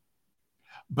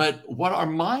 But what our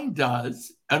mind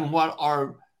does and what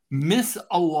our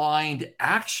misaligned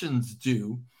actions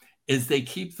do is they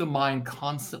keep the mind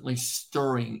constantly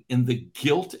stirring in the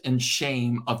guilt and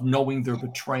shame of knowing they're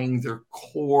betraying their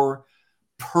core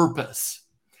purpose.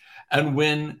 And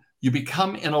when You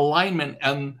become in alignment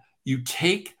and you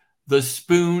take the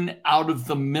spoon out of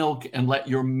the milk and let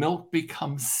your milk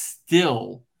become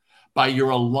still by your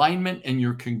alignment and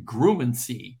your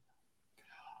congruency.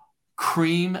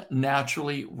 Cream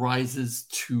naturally rises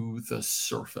to the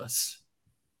surface.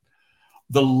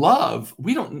 The love,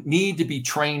 we don't need to be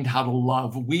trained how to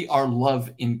love. We are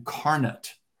love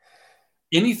incarnate.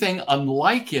 Anything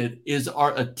unlike it is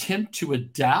our attempt to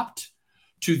adapt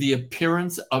to the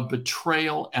appearance of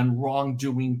betrayal and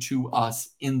wrongdoing to us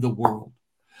in the world,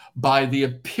 by the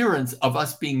appearance of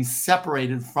us being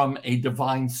separated from a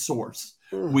divine source.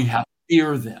 We have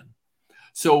fear then.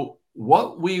 So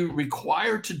what we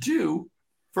require to do,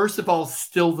 first of all,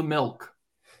 still the milk,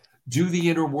 do the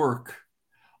inner work,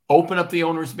 open up the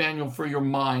owner's manual for your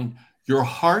mind. Your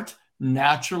heart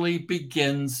naturally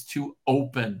begins to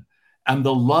open, and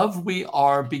the love we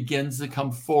are begins to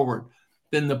come forward.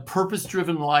 Then the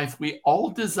purpose-driven life we all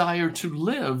desire to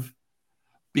live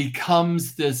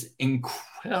becomes this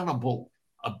incredible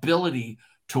ability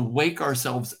to wake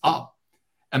ourselves up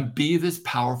and be this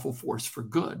powerful force for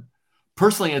good.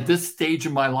 Personally, at this stage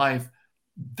of my life,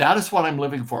 that is what I'm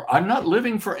living for. I'm not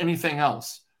living for anything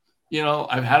else. You know,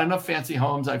 I've had enough fancy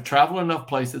homes. I've traveled enough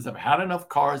places. I've had enough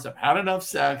cars. I've had enough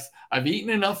sex. I've eaten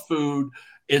enough food.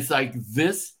 It's like,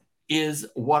 this is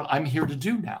what I'm here to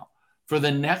do now. For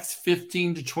the next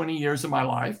 15 to 20 years of my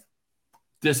life,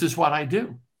 this is what I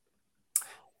do.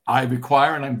 I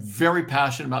require, and I'm very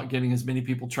passionate about getting as many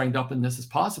people trained up in this as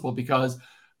possible, because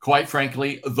quite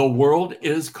frankly, the world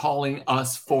is calling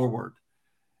us forward.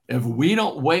 If we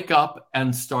don't wake up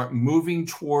and start moving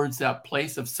towards that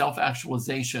place of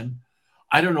self-actualization,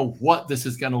 I don't know what this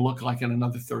is going to look like in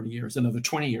another 30 years, another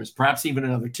 20 years, perhaps even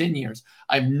another 10 years.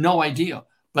 I have no idea,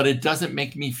 but it doesn't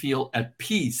make me feel at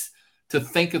peace to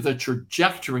think of the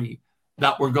trajectory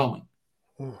that we're going.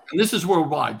 And this is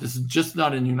worldwide. This is just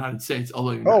not in the United States,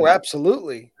 although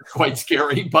absolutely, it's quite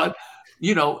scary. But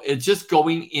you know, it's just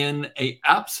going in a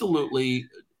absolutely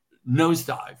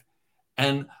nosedive.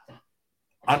 And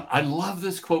I love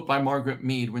this quote by Margaret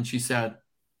Mead when she said,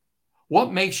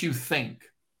 "What makes you think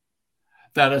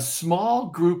that a small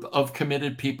group of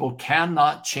committed people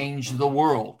cannot change the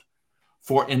world?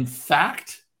 For in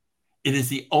fact, it is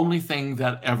the only thing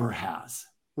that ever has."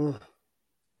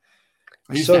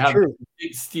 I used to have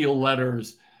big steel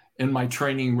letters in my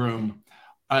training room,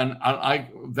 and I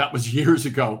that was years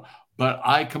ago, but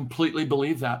I completely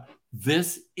believe that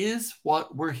this is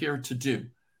what we're here to do.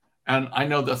 And I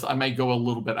know this, I may go a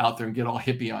little bit out there and get all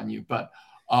hippie on you, but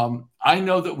I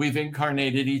know that we've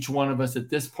incarnated, each one of us, at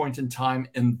this point in time,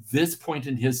 in this point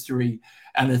in history,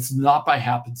 and it's not by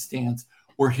happenstance.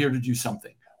 We're here to do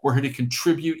something. We're here to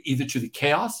contribute either to the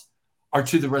chaos or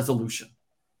to the resolution.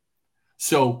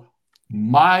 So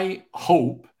my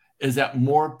hope is that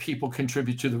more people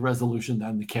contribute to the resolution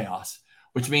than the chaos,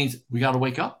 which means we got to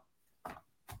wake up.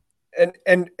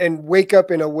 And wake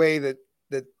up in a way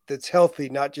that's healthy,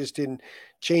 not just in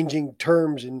changing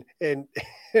terms and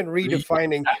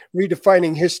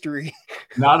redefining history.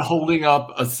 Not holding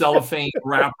up a cellophane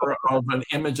wrapper of an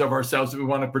image of ourselves that we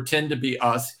want to pretend to be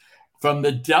us, from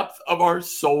the depth of our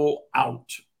soul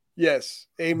out. Yes.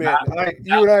 Amen.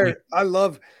 I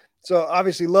love, so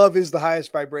obviously love is the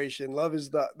highest vibration. Love is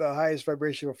the highest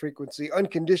vibrational frequency.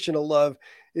 Unconditional love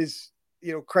is,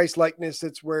 Christ likeness.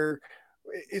 It's where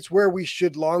we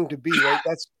should long to be, right?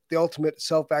 That's the ultimate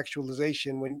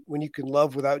self-actualization, when you can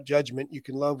love without judgment, you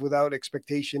can love without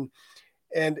expectation,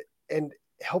 and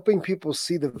helping people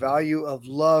see the value of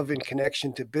love in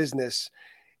connection to business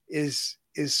is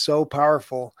so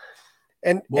powerful.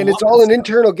 And it's all an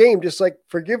internal game, just like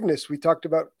forgiveness. We talked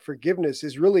about forgiveness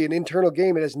is really an internal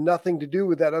game. It has nothing to do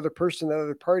with that other person, that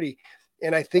other party.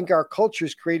 And I think our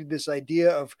culture's created this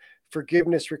idea of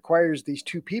forgiveness requires these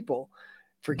two people.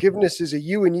 Forgiveness is a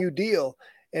you and you deal.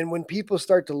 And when people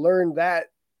start to learn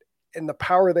that and the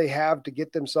power they have to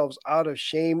get themselves out of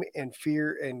shame and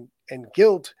fear and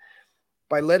guilt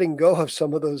by letting go of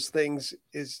some of those things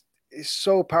is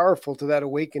so powerful to that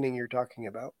awakening you're talking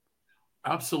about.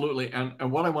 Absolutely.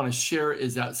 And what I want to share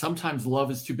is that sometimes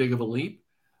love is too big of a leap.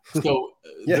 So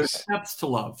Yes. There's steps to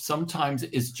love. Sometimes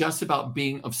it's just about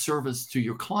being of service to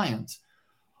your clients,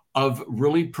 of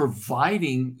really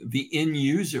providing the end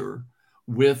user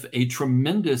with a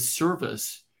tremendous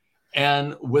service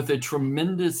and with a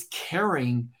tremendous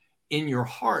caring in your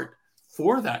heart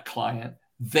for that client.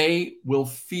 They will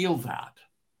feel that.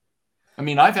 I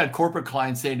mean, I've had corporate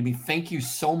clients say to me, "Thank you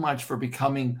so much for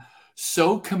becoming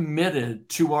so committed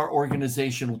to our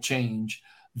organizational change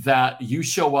that you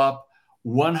show up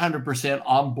 100%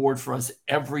 on board for us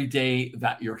every day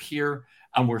that you're here.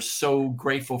 And we're so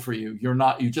grateful for you.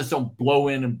 You just don't blow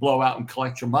in and blow out and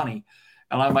collect your money.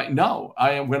 And I'm like, no,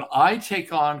 when I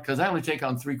take on, because I only take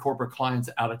on 3 corporate clients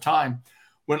at a time.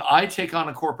 When I take on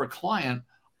a corporate client,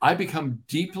 I become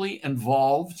deeply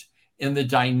involved in the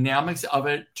dynamics of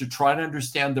it to try to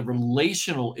understand the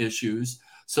relational issues,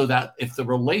 so that if the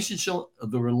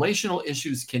relational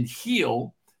issues can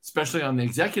heal, especially on the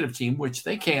executive team, which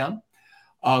they can,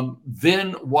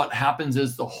 then what happens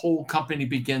is the whole company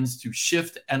begins to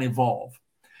shift and evolve.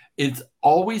 It's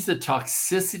always the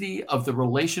toxicity of the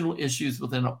relational issues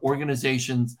within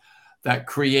organizations that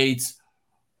creates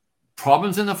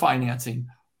problems in the financing,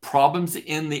 problems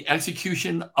in the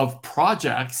execution of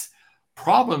projects,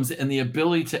 problems in the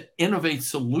ability to innovate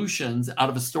solutions out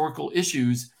of historical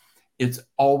issues. It's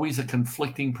always a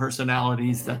conflicting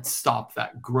personalities that stop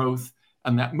that growth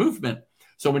and that movement.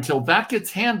 So until that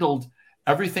gets handled,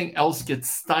 everything else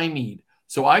gets stymied.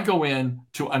 So I go in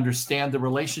to understand the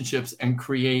relationships and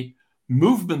create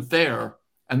movement there,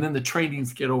 and then the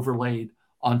trainings get overlaid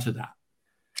onto that.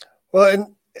 Well,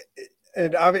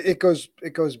 and it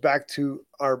goes back to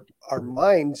our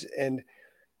minds, and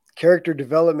character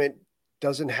development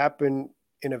doesn't happen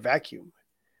in a vacuum.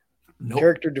 Nope.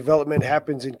 Character development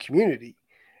happens in community.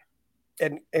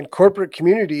 And corporate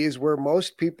community is where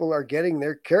most people are getting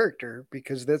their character,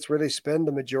 because that's where they spend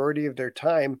the majority of their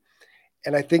time.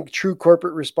 And I think true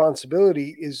corporate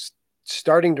responsibility is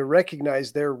starting to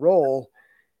recognize their role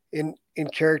in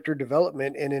character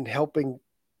development and in helping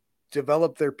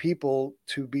develop their people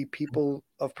to be people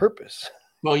of purpose.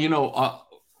 Well,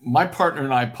 my partner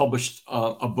and I published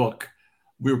a book.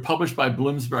 We were published by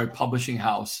Bloomsbury Publishing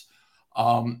House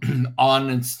on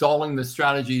installing the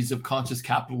strategies of conscious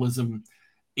capitalism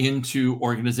into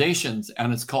organizations.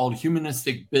 And it's called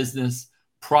Humanistic Business: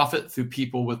 Profit Through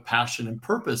People with Passion and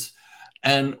Purpose.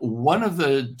 And one of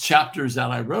the chapters that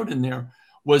I wrote in there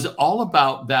was all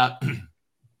about that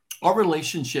our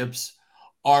relationships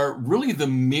are really the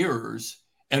mirrors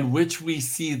in which we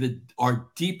see our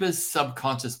deepest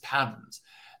subconscious patterns.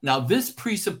 Now, this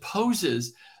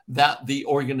presupposes that the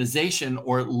organization,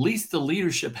 or at least the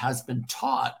leadership, has been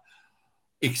taught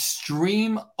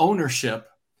extreme ownership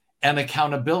and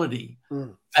accountability,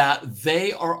 that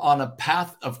they are on a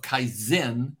path of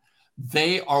Kaizen.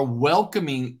 They are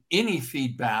welcoming any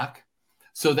feedback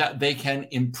so that they can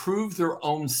improve their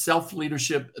own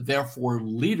self-leadership, therefore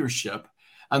leadership.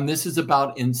 And this is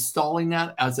about installing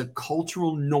that as a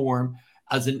cultural norm,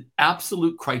 as an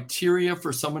absolute criteria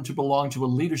for someone to belong to a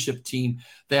leadership team.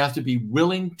 They have to be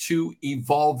willing to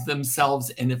evolve themselves.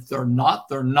 And if they're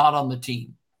not on the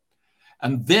team.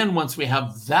 And then once we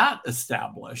have that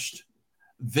established,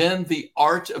 then the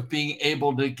art of being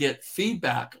able to get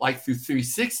feedback, like through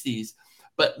 360s,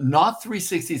 but not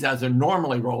 360s as they're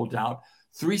normally rolled out,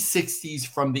 360s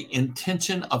from the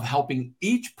intention of helping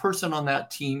each person on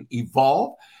that team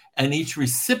evolve, and each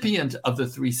recipient of the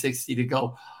 360 to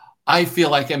go, I feel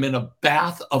like I'm in a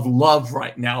bath of love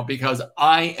right now, because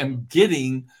I am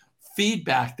getting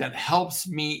feedback that helps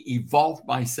me evolve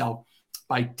myself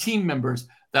by team members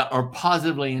that are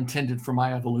positively intended for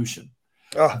my evolution.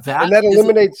 And that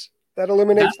eliminates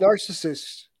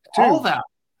narcissists too. All that.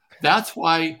 That's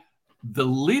why the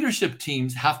leadership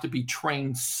teams have to be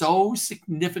trained so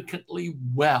significantly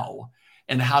well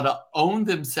in how to own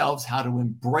themselves, how to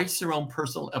embrace their own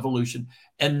personal evolution,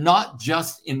 and not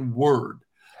just in word.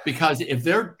 Because if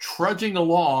they're trudging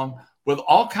along with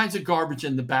all kinds of garbage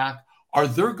in the back, or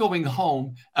they're going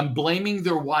home and blaming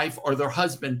their wife or their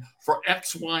husband for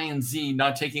X, Y, and Z,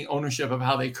 not taking ownership of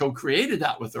how they co-created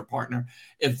that with their partner,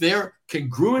 if they're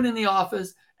congruent in the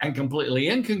office and completely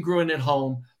incongruent at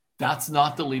home, that's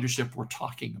not the leadership we're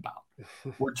talking about.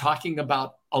 We're talking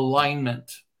about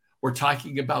alignment. We're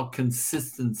talking about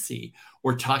consistency.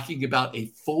 We're talking about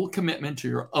a full commitment to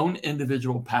your own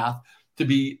individual path to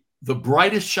be the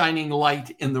brightest shining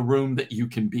light in the room that you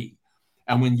can be.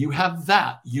 And when you have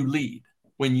that, you lead.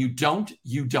 When you don't,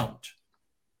 you don't.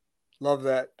 Love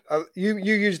that. You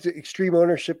used extreme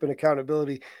ownership and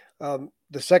accountability.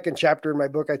 The second chapter in my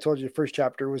book, I told you the first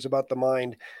chapter was about the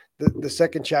mind. The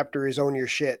second chapter is own your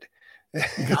shit.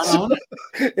 And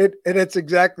it's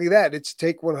exactly that. It's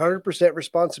take 100%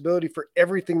 responsibility for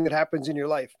everything that happens in your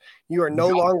life. You are no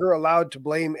longer allowed to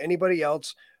blame anybody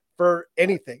else for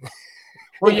anything.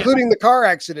 Well, including the car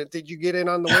accident that you get in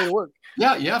on the way to work.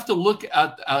 Yeah, you have to look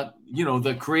at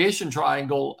the creation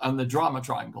triangle and the drama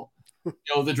triangle.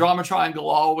 The drama triangle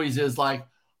always is like,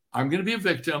 I'm going to be a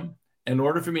victim. In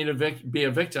order for me to be a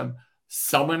victim,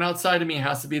 someone outside of me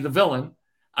has to be the villain.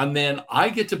 And then I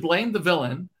get to blame the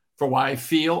villain for why I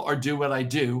feel or do what I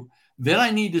do. Then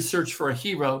I need to search for a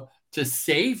hero to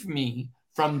save me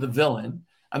from the villain.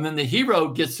 And then the hero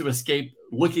gets to escape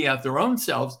looking at their own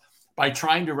selves by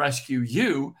trying to rescue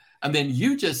you. And then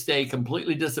you just stay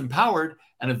completely disempowered.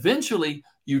 And eventually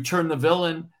you turn the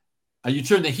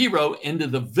hero into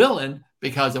the villain,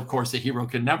 because of course the hero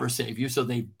can never save you. So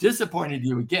they've disappointed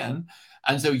you again.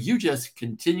 And so you just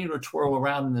continue to twirl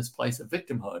around in this place of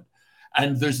victimhood.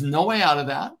 And there's no way out of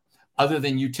that other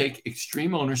than you take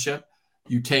extreme ownership.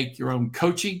 You take your own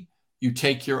coaching, you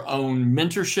take your own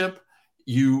mentorship,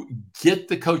 you get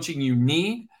the coaching you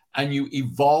need, and you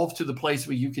evolve to the place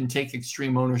where you can take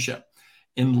extreme ownership.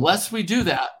 Unless we do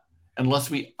that, unless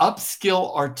we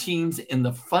upskill our teams in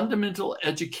the fundamental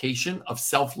education of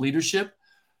self-leadership,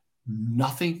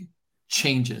 nothing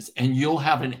changes. And you'll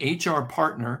have an HR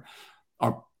partner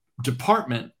or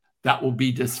department that will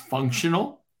be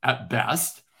dysfunctional at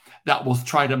best, that will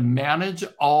try to manage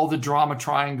all the drama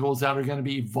triangles that are going to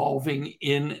be evolving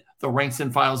in the ranks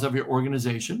and files of your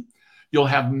organization. You'll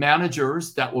have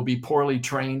managers that will be poorly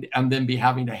trained and then be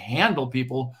having to handle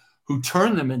people who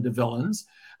turn them into villains.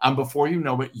 And before you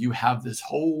know it, you have this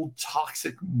whole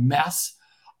toxic mess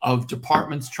of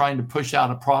departments trying to push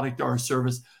out a product or a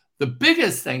service. The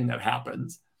biggest thing that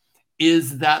happens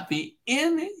is that the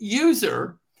end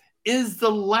user is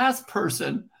the last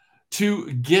person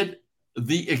to get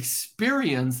the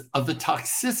experience of the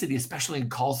toxicity, especially in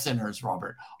call centers,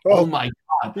 Robert. Oh my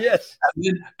God. Yes.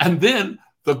 And then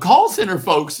the call center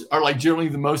folks are like generally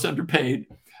the most underpaid.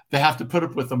 They have to put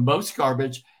up with the most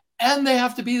garbage, and they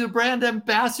have to be the brand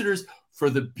ambassadors for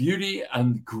the beauty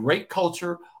and great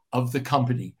culture of the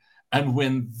company. And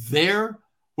when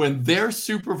their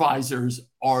supervisors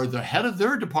or the head of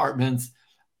their departments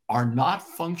are not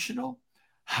functional,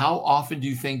 how often do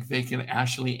you think they can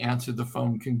actually answer the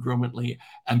phone congruently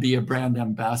and be a brand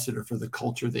ambassador for the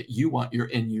culture that you want your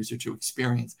end user to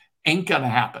experience? Ain't gonna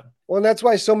happen. Well, and that's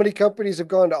why so many companies have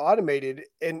gone to automated,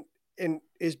 and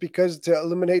is because to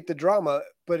eliminate the drama,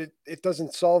 but it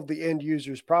doesn't solve the end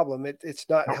user's problem. It's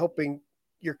not helping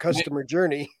your customer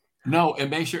journey. No, it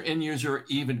makes your end user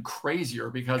even crazier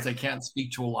because they can't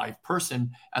speak to a live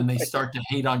person and they start to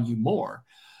hate on you more.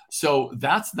 So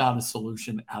that's not a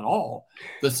solution at all.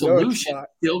 The solution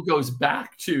still goes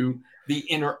back to the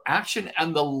interaction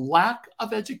and the lack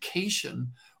of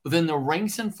education within the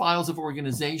ranks and files of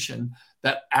organization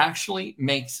that actually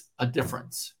makes a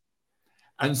difference.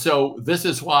 And so this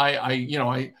is why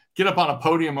I get up on a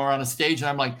podium or on a stage and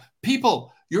I'm like,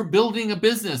 people, you're building a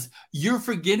business. You're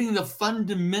forgetting the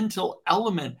fundamental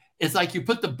element. It's like you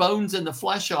put the bones and the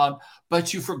flesh on,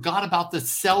 but you forgot about the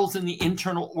cells and the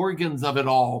internal organs of it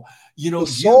all. The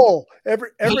soul.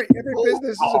 Every business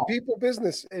is a people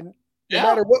business, and no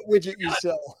matter what widget you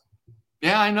sell.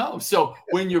 Yeah, I know. So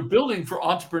when you're building for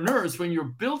entrepreneurs, when you're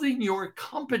building your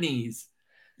companies,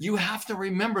 you have to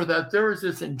remember that there is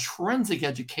this intrinsic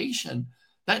education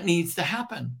that needs to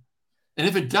happen. And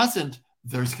if it doesn't,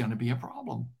 there's going to be a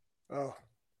problem. Oh,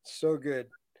 so good.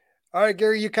 All right,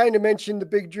 Gary, you kind of mentioned the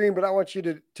big dream, but I want you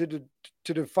to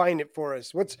define it for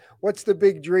us. What's the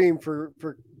big dream for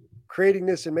creating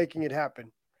this and making it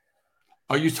happen?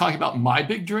 Are you talking about my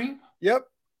big dream? Yep.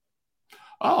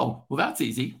 Oh, well, that's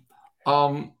easy.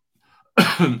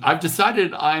 I've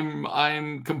decided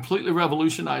I'm completely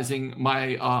revolutionizing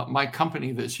my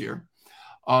company this year.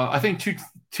 I think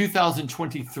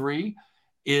 2023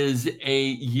 is a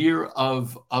year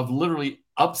of literally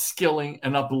upskilling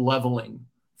and up-leveling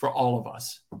for all of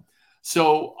us.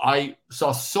 So I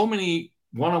saw so many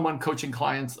one-on-one coaching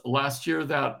clients last year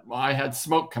that I had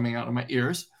smoke coming out of my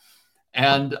ears.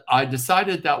 And I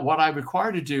decided that what I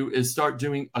require to do is start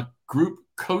doing a group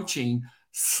coaching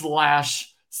 /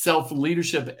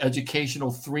 self-leadership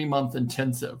educational 3-month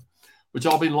intensive, which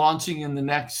I'll be launching in the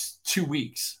next 2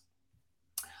 weeks.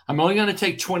 I'm only going to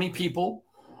take 20 people.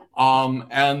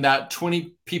 And that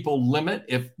 20 people limit,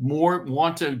 if more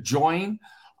want to join,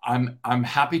 I'm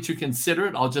happy to consider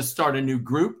it. I'll just start a new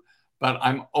group, but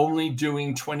I'm only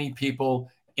doing 20 people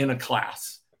in a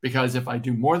class, because if I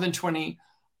do more than 20,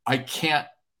 I can't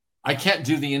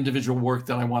do the individual work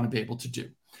that I want to be able to do.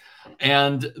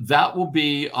 And that will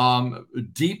be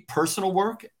deep personal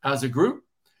work as a group,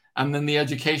 and then the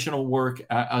educational work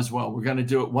as well. We're going to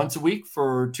do it once a week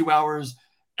for 2 hours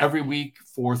every week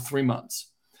for 3 months.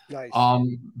 Nice.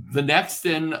 The next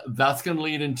thing that's going to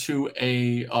lead into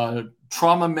a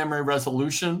trauma memory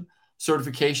resolution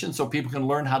certification, so people can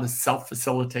learn how to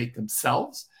self-facilitate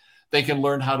themselves. They can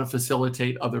learn how to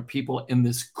facilitate other people in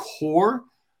this core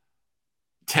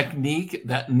technique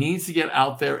that needs to get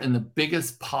out there in the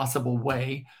biggest possible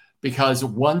way, because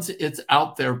once it's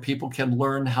out there, people can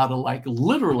learn how to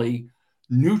literally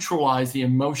neutralize the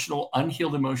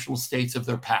unhealed emotional states of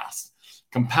their past.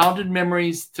 Compounded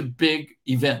memories to big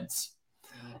events.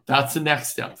 That's the next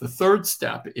step. The third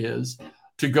step is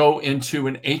to go into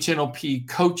an HNLP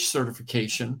coach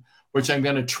certification, which I'm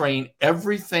going to train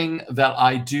everything that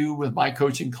I do with my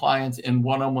coaching clients in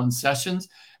one-on-one sessions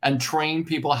and train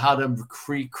people how to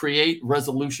create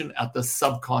resolution at the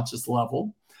subconscious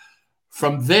level.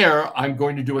 From there, I'm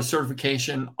going to do a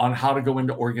certification on how to go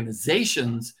into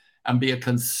organizations and be a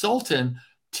consultant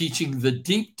teaching the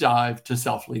deep dive to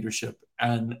self-leadership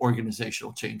and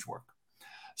organizational change work.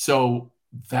 So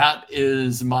that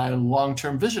is my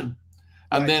long-term vision.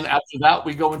 And then after that,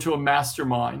 we go into a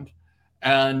mastermind.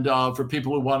 And for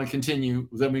people who want to continue,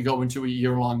 then we go into a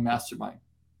year-long mastermind.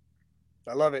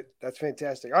 I love it. That's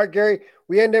fantastic. All right, Gary,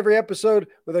 we end every episode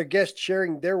with our guests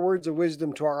sharing their words of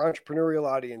wisdom to our entrepreneurial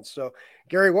audience. So,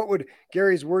 Gary, what would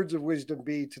Gary's words of wisdom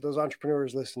be to those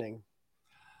entrepreneurs listening?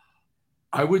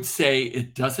 I would say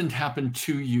it doesn't happen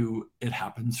to you, it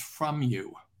happens from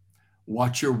you.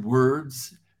 Watch your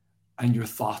words and your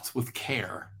thoughts with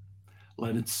care.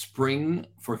 Let it spring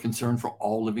for concern for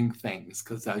all living things,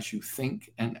 because as you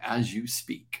think and as you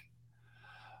speak,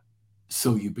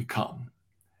 so you become.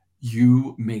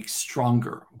 You make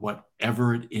stronger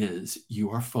whatever it is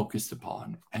you are focused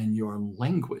upon, and your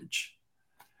language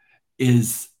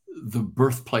is the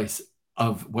birthplace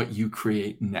of what you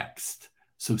create next.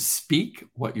 So speak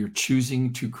what you're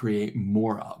choosing to create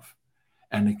more of,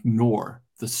 and ignore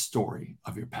the story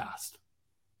of your past.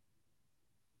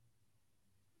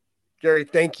 Gary,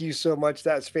 thank you so much.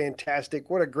 That's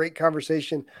fantastic. What a great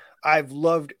conversation. I've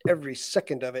loved every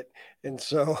second of it. And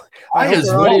so I hope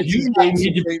our audience has gained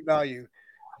some great value.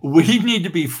 We need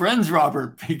to be friends,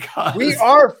 Robert, because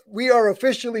we are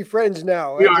officially friends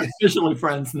now. We are officially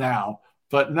friends now.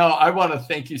 But no, I want to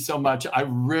thank you so much. I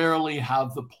rarely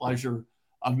have the pleasure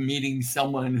of meeting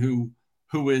someone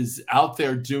who is out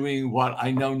there doing what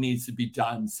I know needs to be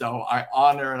done. So I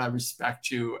honor and I respect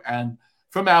you. And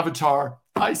from Avatar,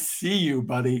 I see you,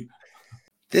 buddy.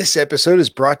 This episode is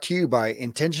brought to you by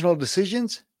intentional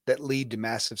decisions that lead to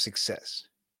massive success.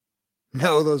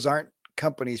 No, those aren't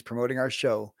companies promoting our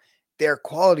show. They are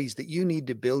qualities that you need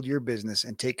to build your business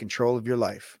and take control of your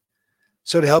life.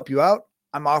 So to help you out,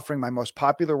 I'm offering my most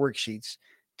popular worksheets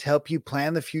to help you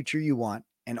plan the future you want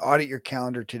and audit your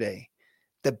calendar today.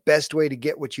 The best way to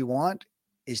get what you want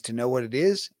is to know what it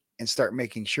is and start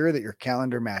making sure that your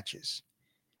calendar matches.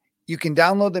 You can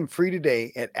download them free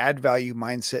today at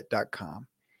addvaluemindset.com.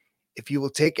 If you will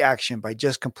take action by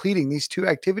just completing these 2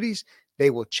 activities, they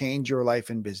will change your life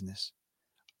and business.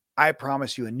 I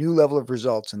promise you a new level of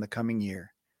results in the coming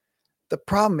year. The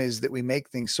problem is that we make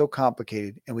things so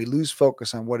complicated and we lose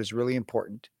focus on what is really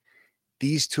important.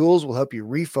 These tools will help you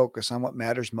refocus on what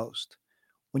matters most.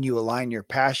 When you align your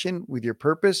passion with your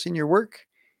purpose in your work,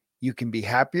 you can be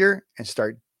happier and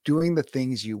start doing the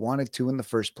things you wanted to in the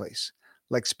first place,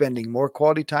 like spending more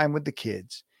quality time with the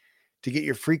kids. To get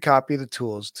your free copy of the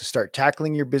tools to start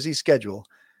tackling your busy schedule,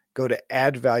 go to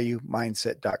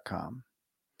addvaluemindset.com.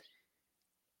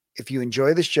 If you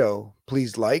enjoy the show,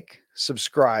 please like,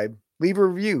 subscribe, leave a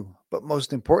review. But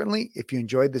most importantly, if you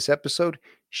enjoyed this episode,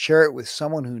 share it with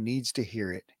someone who needs to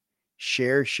hear it.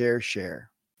 Share, share,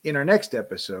 share. In our next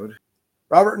episode,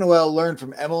 Robert and Noelle learned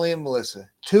from Emily and Melissa,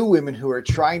 2 women who are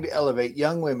trying to elevate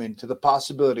young women to the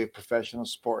possibility of professional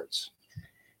sports.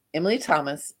 Emily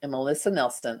Thomas and Melissa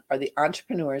Nelson are the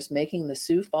entrepreneurs making the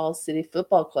Sioux Falls City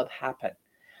Football Club happen,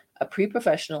 a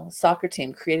pre-professional soccer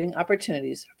team creating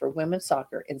opportunities for women's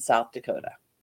soccer in South Dakota.